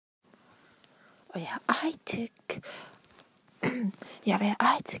Oh yeah, I took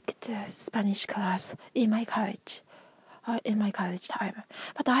the Spanish class in my college time.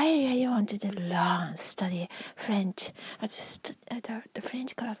 But I really wanted to study French. But the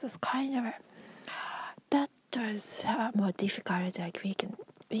French class was kind of that was more difficult. Like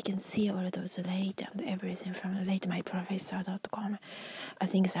we can see all those late and everything from ratemyprofessor.com and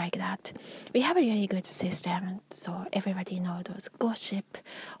things like that. We have a really good system, so everybody knows those gossip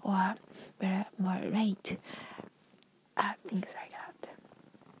or more rate things like that.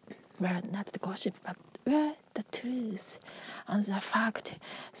 Well, not the gossip, but the truth and the fact,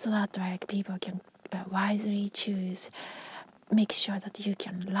 so that like people can wisely choose, make sure that you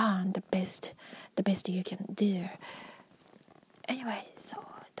can learn the best you can do. Anyway, so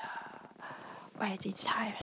it's time.